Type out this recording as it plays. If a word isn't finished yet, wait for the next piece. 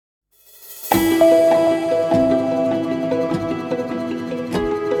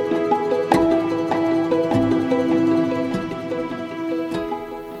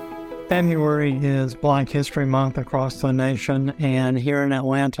January is Black History Month across the nation, and here in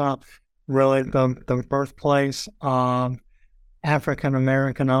Atlanta, really the birthplace of African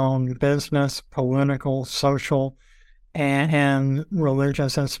American owned business, political, social, and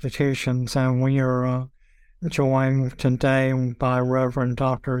religious institutions. And we are joined today by Reverend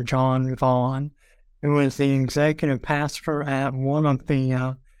Dr. John Vaughn, who is the executive pastor at one of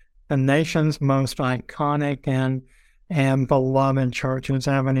the nation's most iconic and beloved churches,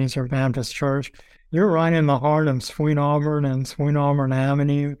 Ebenezer Baptist Church. You're right in the heart of Sweet Auburn and Sweet Auburn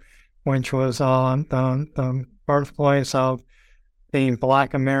Avenue, which was the birthplace of the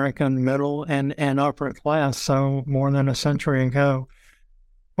Black American middle and upper class, so more than a century ago.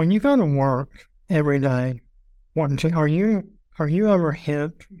 When you go to work every day, are you ever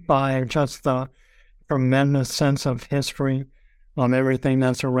hit by just the tremendous sense of history of everything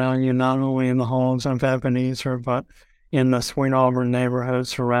that's around you, not only in the halls of Ebenezer, but in the Sweet Auburn neighborhood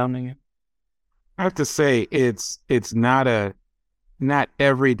surrounding it? I have to say it's not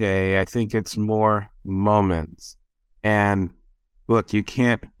every day. I think it's more moments. And look, you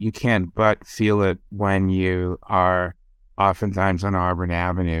can't but feel it when you are oftentimes on Auburn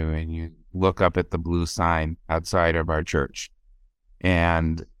Avenue and you look up at the blue sign outside of our church,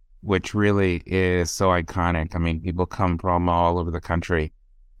 and which really is so iconic. I mean, people come from all over the country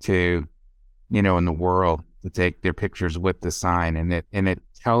to, in the world, to take their pictures with the sign, and it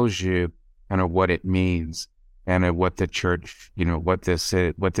tells you kind of what it means and what the church, what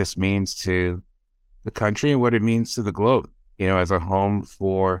this means to the country and what it means to the globe, as a home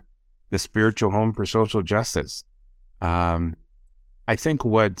for the spiritual home for social justice. I think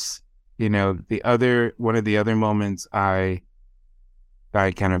what's, one of the other moments I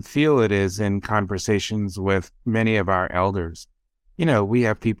kind of feel it is in conversations with many of our elders. We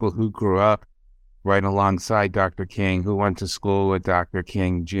have people who grew up right alongside Dr. King, who went to school with Dr.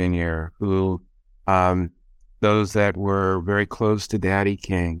 King Jr., who, those that were very close to Daddy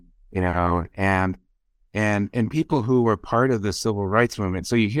King, and people who were part of the civil rights movement.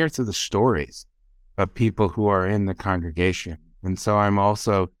 So you hear through the stories of people who are in the congregation. And so I'm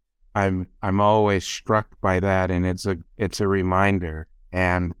always struck by that. And it's a reminder.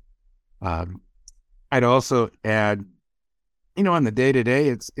 And, I'd also add, on the day to day,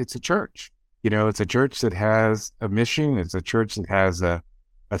 it's a church. It's a church that has a mission. It's a church that has a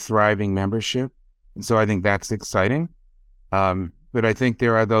thriving membership. And so I think that's exciting. But I think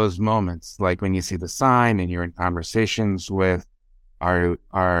there are those moments, like when you see the sign and you're in conversations with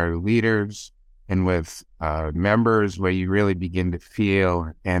our leaders and with members, where you really begin to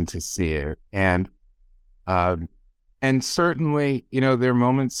feel and to see it. And certainly, there are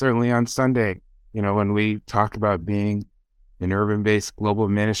moments certainly on Sunday, when we talk about being an urban-based global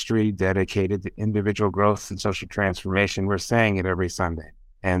ministry dedicated to individual growth and social transformation. We're saying it every Sunday.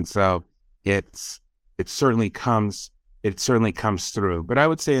 And so it certainly comes through. But I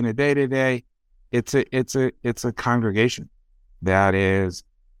would say in a day-to-day, it's a congregation that is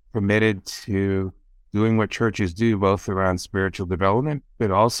committed to doing what churches do, both around spiritual development,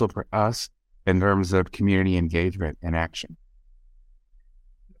 but also for us in terms of community engagement and action.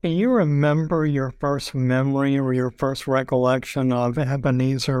 Can you remember your first memory or your first recollection of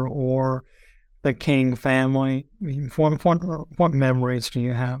Ebenezer or the King family? What memories do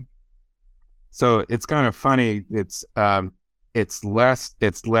you have? So it's kind of funny. It's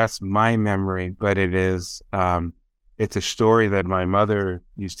less my memory, but it's a story that my mother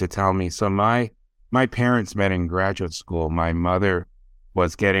used to tell me. So my parents met in graduate school. My mother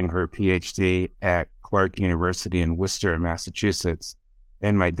was getting her PhD at Clark University in Worcester, Massachusetts.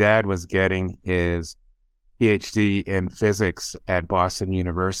 And my dad was getting his PhD in physics at Boston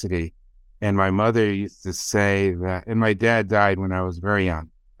University. And my mother used to say that, and my dad died when I was very young,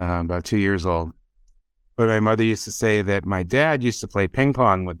 about 2 years old. But my mother used to say that my dad used to play ping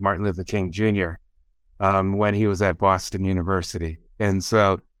pong with Martin Luther King Jr. When he was at Boston University. And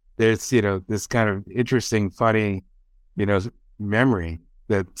so there's, this kind of interesting, funny, memory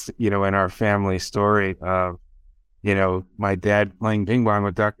that's, in our family story of, my dad playing ping pong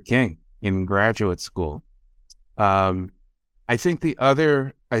with Dr. King in graduate school. I think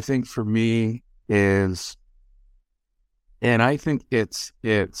for me is, and I think it's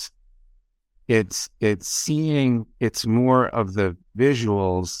seeing, it's more of the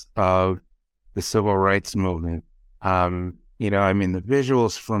visuals of the civil rights movement. The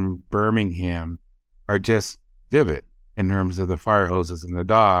visuals from Birmingham are just vivid in terms of the fire hoses and the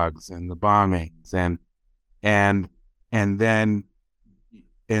dogs and the bombings and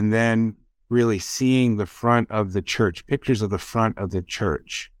then really seeing the front of the church, pictures of the front of the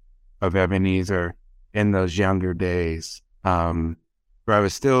church of Ebenezer in those younger days. where I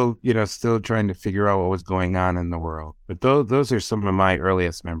was still, still trying to figure out what was going on in the world. But those are some of my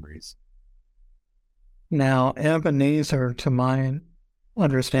earliest memories. Now, Ebenezer, to my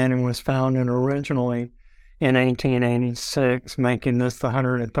understanding, was founded originally in 1886, making this the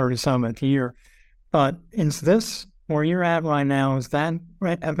 137th year. But is this where you're at right now? Is that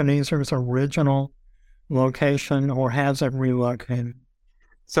Ebenezer's original location, or has it relocated?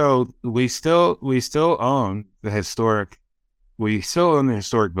 So we still own the historic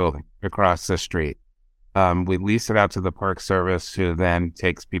building across the street. We lease it out to the Park Service, who then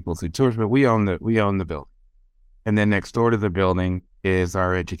takes people through tours, but we own the building. And then next door to the building is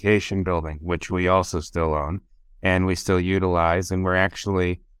our education building, which we also still own and we still utilize. And we're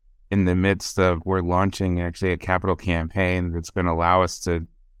actually in the midst of, we're launching actually a capital campaign that's going to allow us to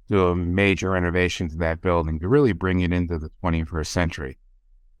do a major renovation to that building to really bring it into the 21st century.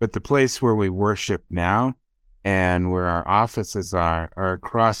 But the place where we worship now and where our offices are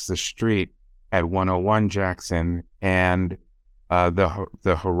across the street at 101 Jackson, and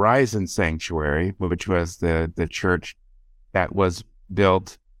the Horizon Sanctuary, which was the church that was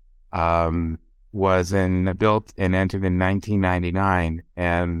built and entered in 1999,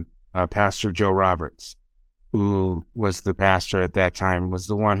 and Pastor Joe Roberts, who was the pastor at that time, was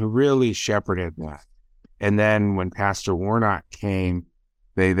the one who really shepherded that. And then when Pastor Warnock came,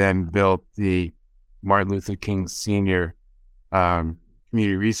 they then built the Martin Luther King Sr.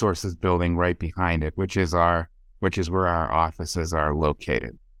 Community Resources building right behind it, which is where our offices are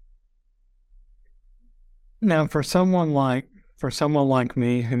located. Now, for someone like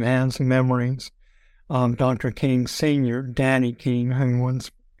me who has memories of Dr. King Sr., Daddy King,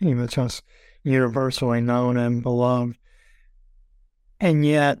 he was just universally known and beloved. And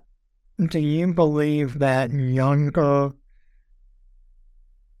yet, do you believe that younger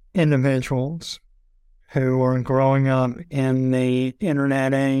individuals who are growing up in the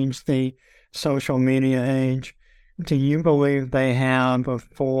internet age, the social media age, do you believe they have a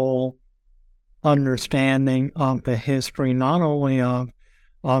full understanding of the history, not only of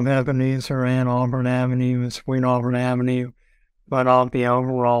Ebenezer and Auburn Avenue, Sweet Auburn Avenue, but of the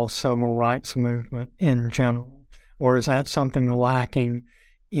overall civil rights movement in general? Or is that something lacking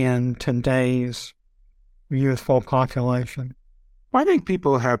in today's youthful population? Well, I think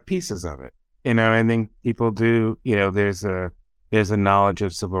people have pieces of it. I think people do, there's a knowledge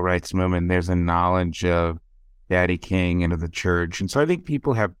of civil rights movement. There's a knowledge of Daddy King and of the church. And so I think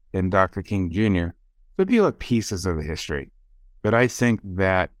people have, and Dr. King Jr., so people have pieces of the history. But I think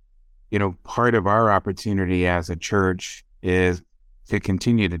that, part of our opportunity as a church is to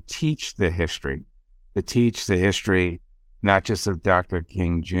continue to teach the history, not just of Dr.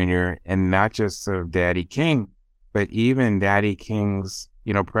 King Jr. and not just of Daddy King, but even Daddy King's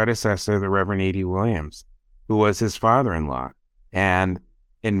predecessor, the Reverend E.D. Williams, who was his father-in-law. And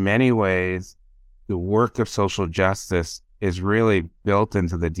in many ways, the work of social justice is really built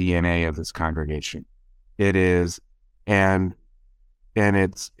into the DNA of this congregation. It is, and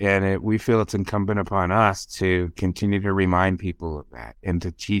we feel it's incumbent upon us to continue to remind people of that and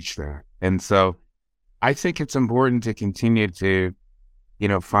to teach that. And so I think it's important to continue to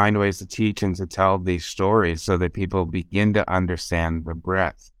find ways to teach and to tell these stories so that people begin to understand the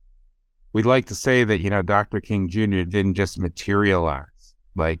breadth. We'd like to say that, Dr. King Jr. didn't just materialize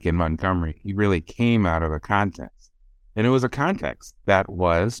like in Montgomery. He really came out of a context. And it was a context that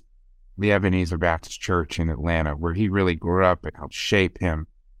was the Ebenezer Baptist Church in Atlanta, where he really grew up and helped shape him.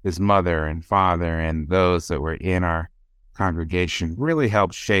 His mother and father and those that were in our congregation really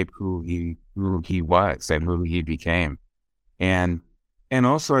helped shape who he was and who he became. And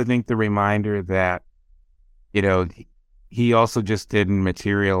also, I think the reminder that, he also just didn't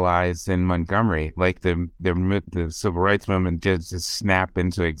materialize in Montgomery, like the civil rights movement did just snap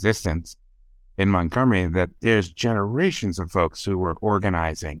into existence in Montgomery, that there's generations of folks who were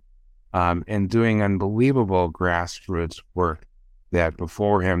organizing and doing unbelievable grassroots work that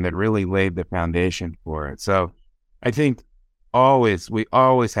before him that really laid the foundation for it. So I think we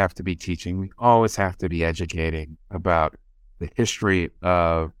always have to be teaching. We always have to be educating about the history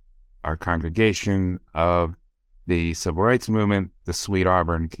of our congregation, of the civil rights movement, the Sweet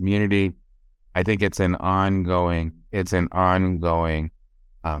Auburn community. I think it's an ongoing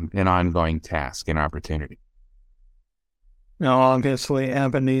task and opportunity. Now, obviously,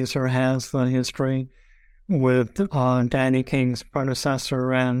 Ebenezer has the history with Daddy King's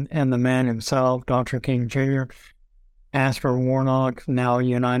predecessor and the man himself, Dr. King Jr., Pastor Warnock, now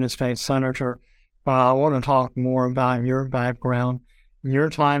United States Senator. But I want to talk more about your background. Your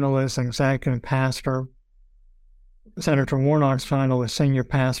title is executive pastor. Senator Warnock's title is senior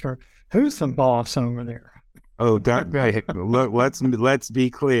pastor. Who's the boss over there? Oh, look, let's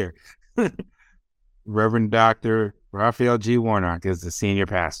be clear. Reverend Dr. Raphael G. Warnock is the senior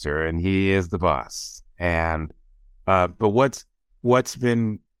pastor, and he is the boss. And but what's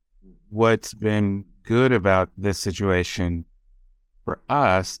been good about this situation for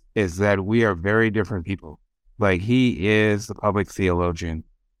us is that we are very different people. Like, he is the public theologian.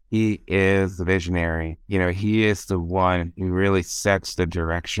 He is the visionary. He is the one who really sets the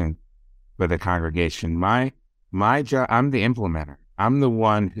direction for the congregation. My job, I'm the implementer. I'm the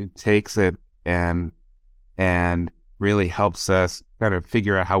one who takes it and really helps us kind of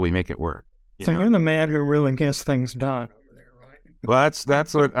figure out how we make it work. So you're the man who really gets things done over there, right? Well,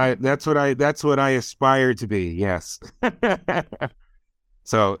 that's what I aspire to be. Yes.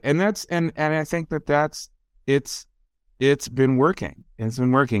 So, and I think it's been working. It's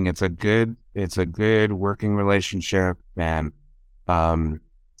been working. It's a good working relationship. And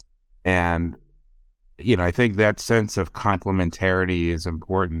I think that sense of complementarity is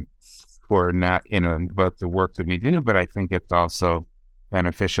important for not, both the work that we do, but I think it's also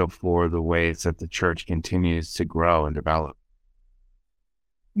beneficial for the ways that the church continues to grow and develop.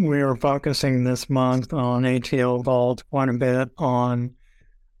 We are focusing this month on ATVault quite a bit on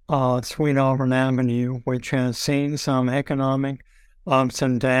Sweet Auburn Avenue, which has seen some economic ups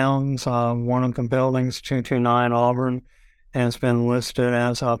and downs. One of the buildings, 229 Auburn, has been listed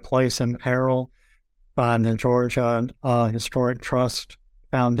as a place in peril by the Georgia Historic Trust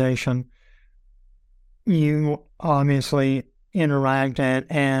Foundation. You obviously interacted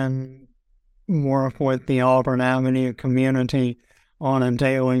and work with the Auburn Avenue community on a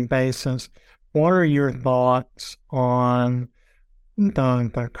daily basis. What are your thoughts on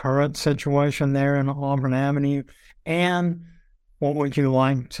the current situation there in Auburn Avenue, and what would you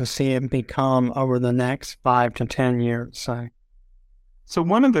like to see it become over the next 5 to 10 years, say? So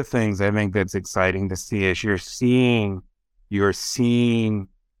one of the things I think that's exciting to see is you're seeing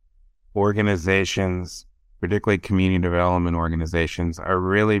organizations, particularly community development organizations, are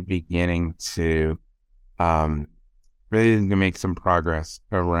really beginning to make some progress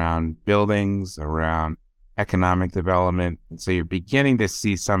around buildings, around economic development. And so you're beginning to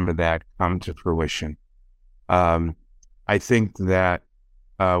see some of that come to fruition. I think that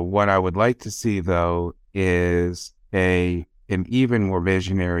what I would like to see, though, is an even more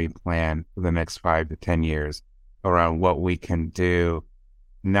visionary plan for the next 5 to 10 years around what we can do,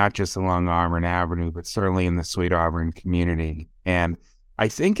 not just along Auburn Avenue, but certainly in the Sweet Auburn community. And I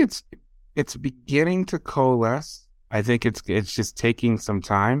think it's beginning to coalesce. I think it's just taking some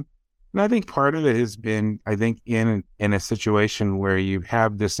time. And I think part of it has been, in a situation where you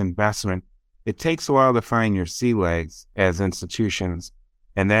have this investment, it takes a while to find your sea legs as institutions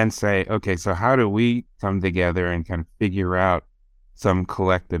and then say, okay, so how do we come together and kind of figure out some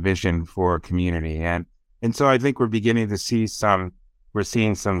collective vision for a community? And so I think we're beginning to see we're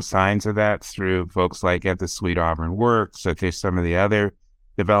seeing some signs of that through folks like at the Sweet Auburn Works, so through some of the other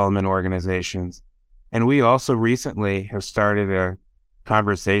development organizations. And we also recently have started a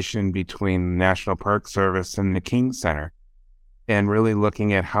conversation between the National Park Service and the King Center, and really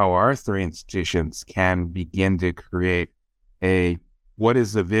looking at how our 3 institutions can begin to create what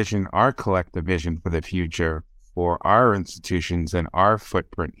is the vision, our collective vision for the future for our institutions and our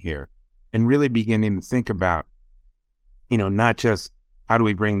footprint here, and really beginning to think about, not just how do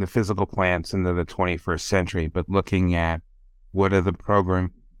we bring the physical plants into the 21st century, but looking at what are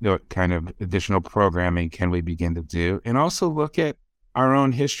what kind of additional programming can we begin to do, and also look at our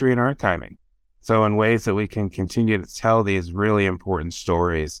own history and archiving. So in ways that we can continue to tell these really important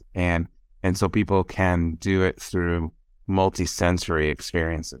stories, and so people can do it through multi-sensory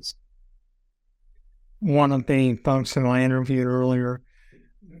experiences. One of the folks that I interviewed earlier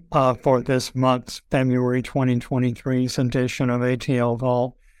for this month's February 2023's edition of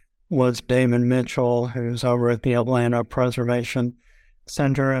ATVault was David Mitchell, who's over at the Atlanta Preservation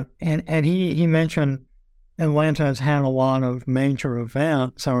Center. And he mentioned Atlanta has had a lot of major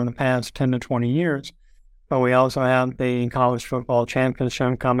events over the past 10 to 20 years, but we also have the College Football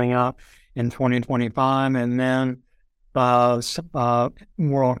Championship coming up in 2025, and then the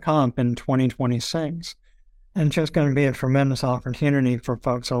World Cup in 2026. And it's just going to be a tremendous opportunity for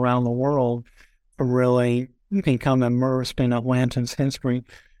folks around the world to really become immersed in Atlanta's history.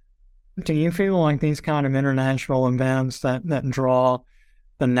 Do you feel like these kind of international events that draw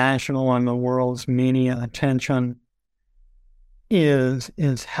the national and the world's media attention is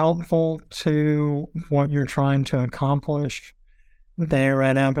helpful to what you're trying to accomplish there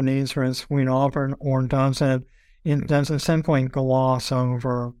at Ebenezer and Sweet Auburn, or does it simply gloss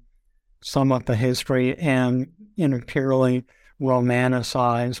over some of the history and in a purely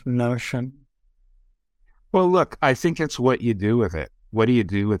romanticized notion? Well, look, I think it's what you do with it. What do you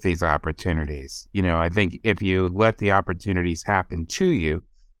do with these opportunities? I think if you let the opportunities happen to you,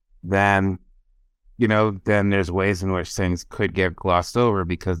 then, then there's ways in which things could get glossed over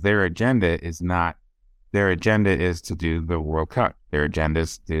because their agenda is to do the World Cup. Their agenda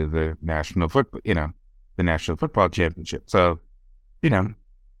is to do the the National Football Championship. So,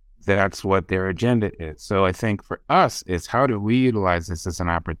 that's what their agenda is. So I think for us is how do we utilize this as an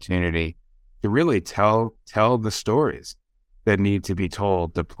opportunity to really tell the stories that need to be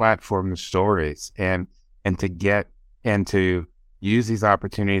told, to platform the stories and to use these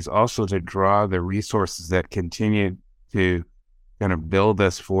opportunities also to draw the resources that continue to kind of build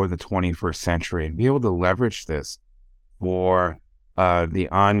us for the 21st century and be able to leverage this for the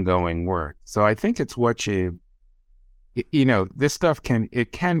ongoing work. So I think it's what this stuff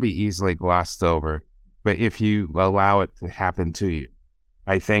can be easily glossed over, but if you allow it to happen to you,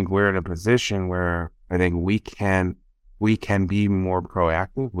 I think we're in a position where I think we can be more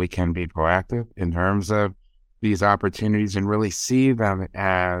proactive. We can be proactive in terms of these opportunities and really see them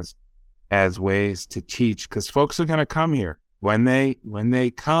as ways to teach, because folks are going to come here. When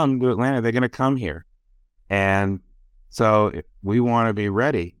they come to Atlanta, they're going to come here. And so we want to be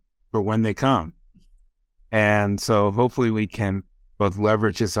ready for when they come. And so hopefully we can both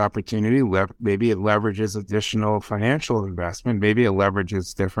leverage this opportunity. Maybe it leverages additional financial investment. Maybe it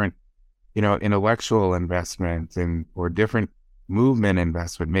leverages different, intellectual investment or different movement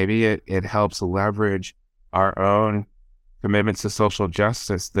investment. Maybe it helps leverage our own commitments to social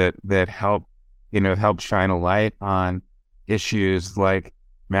justice that help shine a light on issues like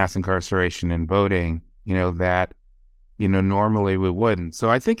mass incarceration and voting, that, normally we wouldn't.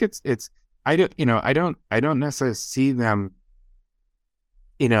 So I think I don't necessarily see them,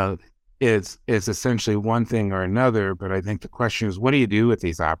 is essentially one thing or another, but I think the question is, what do you do with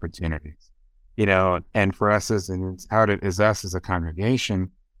these opportunities? And for us as a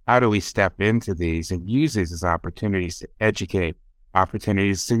congregation, how do we step into these and use these as opportunities to educate,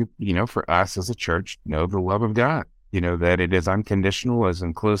 opportunities to, for us as a church, know the love of God, that it is unconditional, is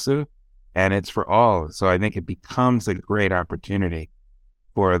inclusive, and it's for all. So I think it becomes a great opportunity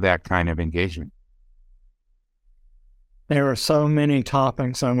for that kind of engagement. There are so many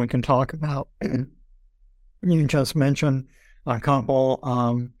topics that we can talk about. You just mentioned a couple,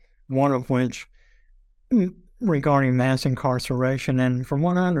 one of which regarding mass incarceration. And from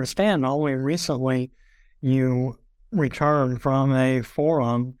what I understand, only recently you returned from a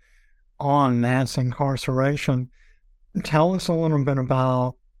forum on mass incarceration. Tell us a little bit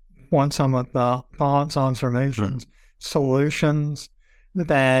about what some of the thoughts, observations, solutions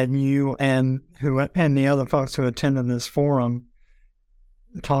that you and the other folks who attended this forum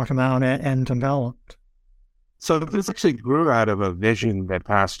talked about it and developed. So this actually grew out of a vision that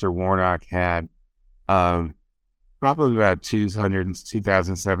Pastor Warnock had, probably about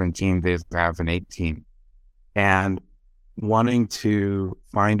 2017 to 2018, and wanting to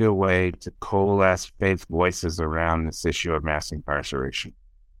find a way to coalesce faith voices around this issue of mass incarceration.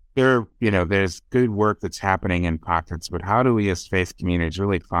 There's good work that's happening in pockets, but how do we as faith communities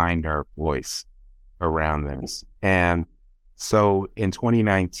really find our voice around this? And so in June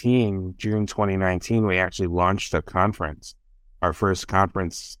 2019, we actually launched a conference, our first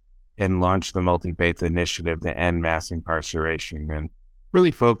conference, and launched the Multi-Faith Initiative to End Mass Incarceration, and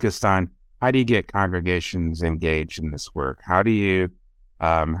really focused on how do you get congregations engaged in this work? How do you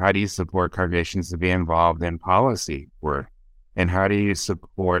support congregations to be involved in policy work? And how do you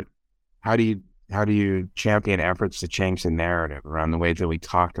champion efforts to change the narrative around the way that we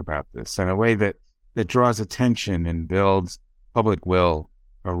talk about this in a way that draws attention and builds public will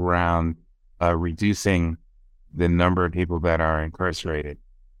around reducing the number of people that are incarcerated?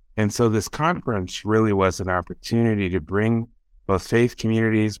 And so this conference really was an opportunity to bring both faith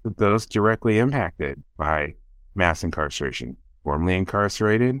communities, but those directly impacted by mass incarceration, formerly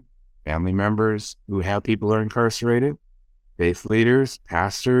incarcerated, family members who have people who are incarcerated, faith leaders,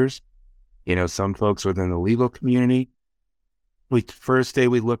 pastors, some folks within the legal community. First day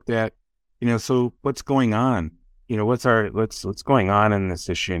we looked at, so what's going on? What's going on in this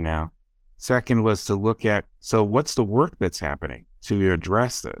issue now? Second was to look at, so what's the work that's happening to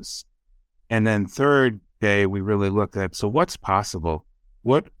address this? And then third day, we really looked at, so what's possible?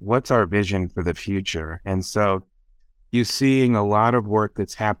 What's our vision for the future? And so you're seeing a lot of work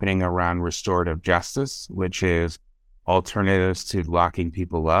that's happening around restorative justice, which is alternatives to locking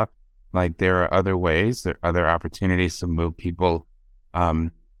people up. Like there are other ways, there are other opportunities to move people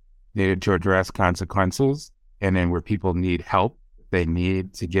to address consequences. And then where people need help, they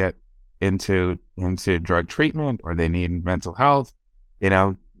need to get into drug treatment or they need mental health,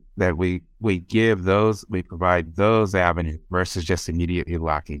 that we provide those avenues versus just immediately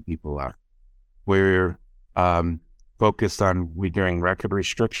locking people up. We're focused on doing record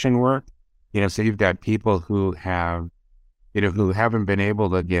restriction work. So you've got people who haven't been able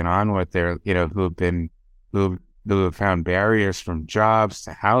to get on with their, who have found barriers from jobs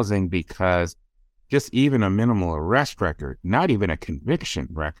to housing because just even a minimal arrest record, not even a conviction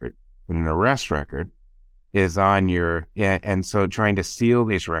record, but an arrest record is on your, and so trying to seal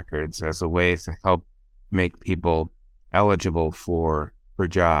these records as a way to help make people eligible for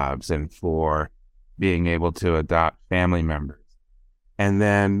jobs and for being able to adopt family members. And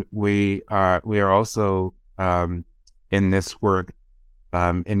then we are also in this work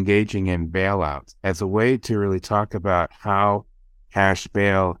engaging in bailouts as a way to really talk about how cash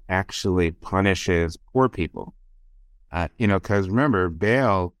bail actually punishes poor people. Because remember,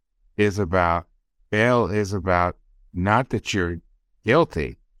 bail is about not that you're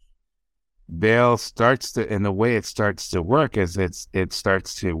guilty. Bail starts to, and the way it starts to work is it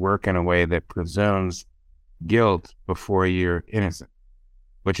starts to work in a way that presumes guilt before you're innocent,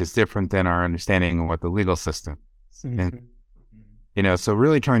 which is different than our understanding of what the legal system is. Mm-hmm. And, so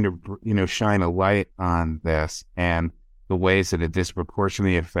really trying to, shine a light on this and the ways that it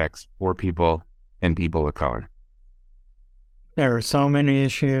disproportionately affects poor people and people of color. There are so many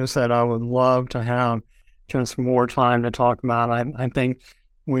issues that I would love to have just more time to talk about. I think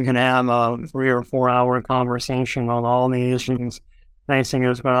we can have a 3 or 4 hour conversation on all the issues facing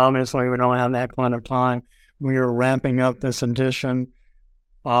us, but obviously we don't have that kind of time. We are wrapping up this edition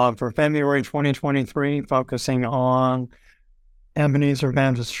for February 2023, focusing on Ebenezer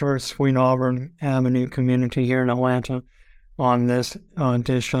Baptist Church, Sweet Auburn Avenue community here in Atlanta. On this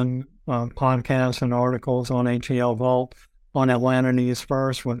edition, podcasts and articles on ATVault on Atlanta News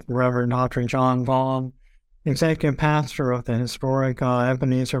First with Reverend Dr. John Vaughn, executive pastor of the historic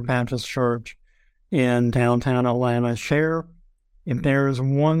Ebenezer Baptist Church in downtown Atlanta. Share if there is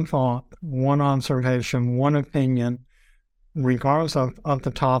one thought, one observation, one opinion, regardless of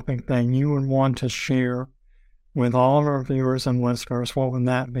the topic that you would want to share with all of our viewers and listeners. What would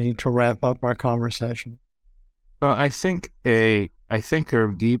that be to wrap up our conversation? Well, I think a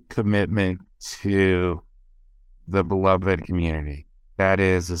deep commitment to the beloved community. That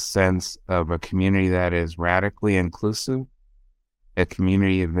is a sense of a community that is radically inclusive, a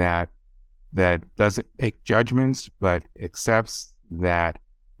community that doesn't make judgments, but accepts, that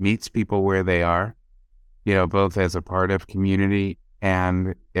meets people where they are, both as a part of community,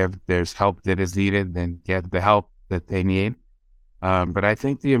 and if there's help that is needed, then get the help that they need. But I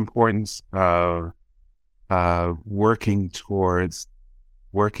think the importance of working towards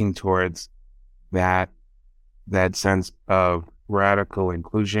that sense of radical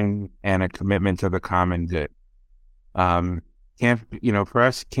inclusion and a commitment to the common good. For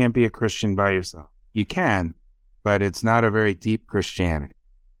us, can't be a Christian by yourself. You can, but it's not a very deep Christianity.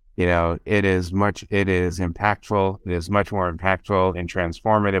 It is impactful. It is much more impactful and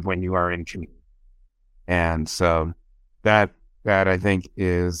transformative when you are in community. And so that I think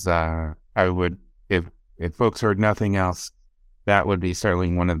is, if folks heard nothing else, that would be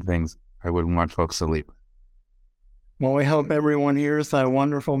certainly one of the things I would want folks to leave. Well, we hope everyone hears that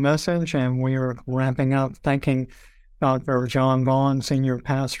wonderful message, and we are wrapping up thanking Dr. John Vaughn, executive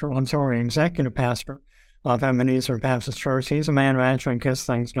pastor of Ebenezer Baptist Church. He's a man who actually gets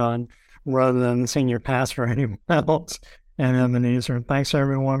things done rather than the senior pastor or anyone else in Ebenezer. Thanks,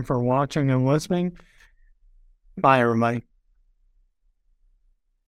 everyone, for watching and listening. Bye, everybody.